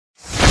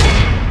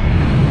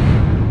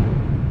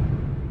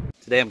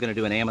Today I'm going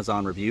to do an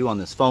Amazon review on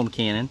this foam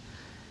cannon.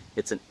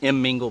 It's an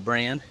Mingle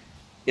brand.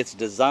 It's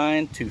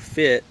designed to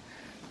fit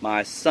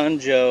my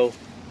SunJoe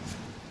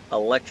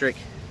electric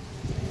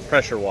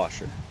pressure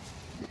washer.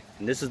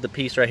 And this is the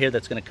piece right here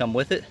that's going to come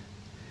with it.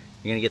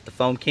 You're going to get the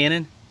foam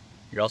cannon.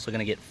 You're also going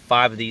to get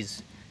 5 of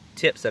these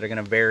tips that are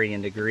going to vary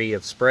in degree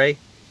of spray.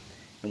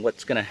 And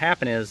what's going to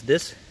happen is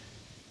this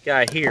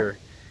guy here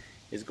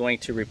is going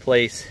to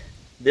replace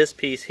this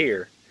piece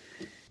here.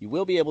 You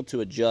will be able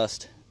to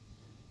adjust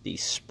the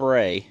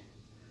spray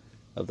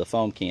of the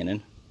foam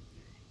cannon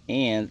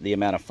and the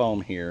amount of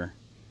foam here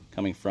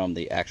coming from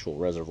the actual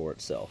reservoir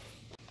itself.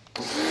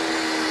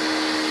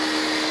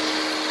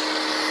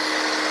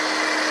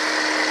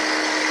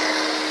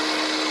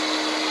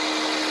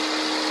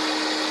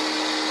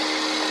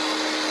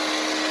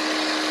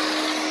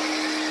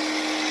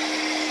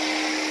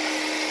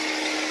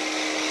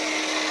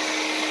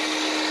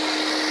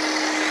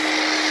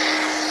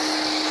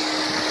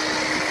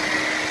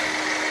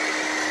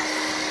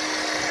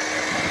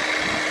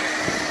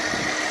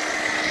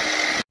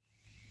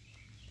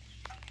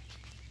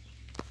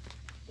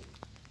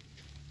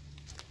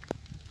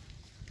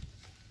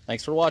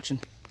 Thanks for watching.